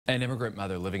An immigrant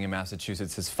mother living in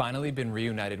Massachusetts has finally been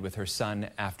reunited with her son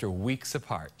after weeks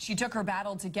apart. She took her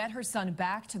battle to get her son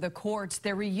back to the courts.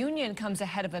 Their reunion comes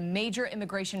ahead of a major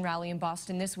immigration rally in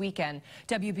Boston this weekend.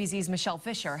 WBZ's Michelle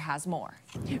Fisher has more.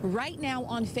 Right now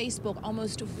on Facebook,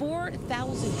 almost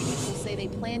 4,000 people say they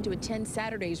plan to attend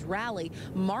Saturday's rally.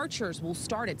 Marchers will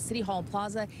start at City Hall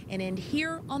Plaza and end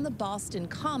here on the Boston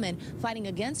Common, fighting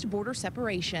against border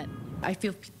separation. I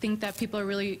think that people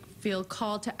really feel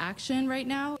called to action right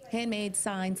now. Handmade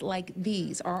signs like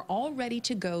these are all ready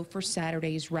to go for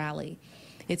Saturday's rally.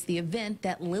 It's the event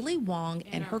that Lily Wong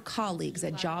and her colleagues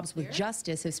at Jobs with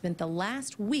Justice have spent the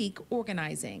last week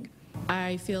organizing.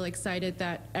 I feel excited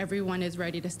that everyone is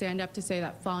ready to stand up to say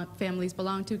that families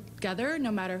belong together,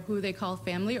 no matter who they call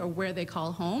family or where they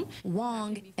call home.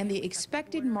 Wong and the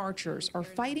expected marchers are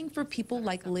fighting for people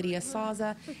like Lydia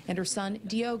Saza and her son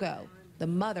Diogo. The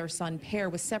mother-son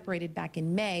pair was separated back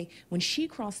in May. When she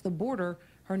crossed the border,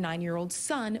 her 9-year-old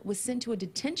son was sent to a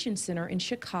detention center in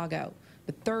Chicago.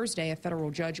 But Thursday, a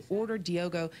federal judge ordered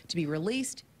Diogo to be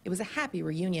released. It was a happy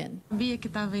reunion.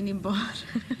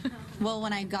 Well,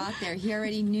 when I got there, he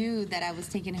already knew that I was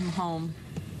taking him home.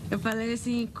 Eu falei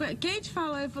assim, quem te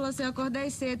falou? Ele falou assim, eu acordei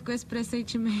cedo com esse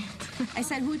pressentimento. I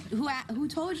said, who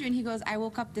told you? And he goes, I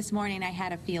woke up this morning, I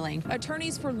had a feeling.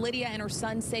 Attorneys for Lydia and her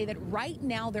son say that right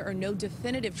now there are no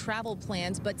definitive travel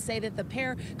plans, but say that the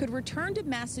pair could return to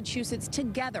Massachusetts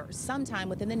together sometime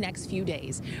within the next few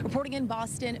days. Reporting in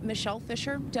Boston, Michelle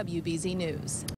Fisher, WBZ News.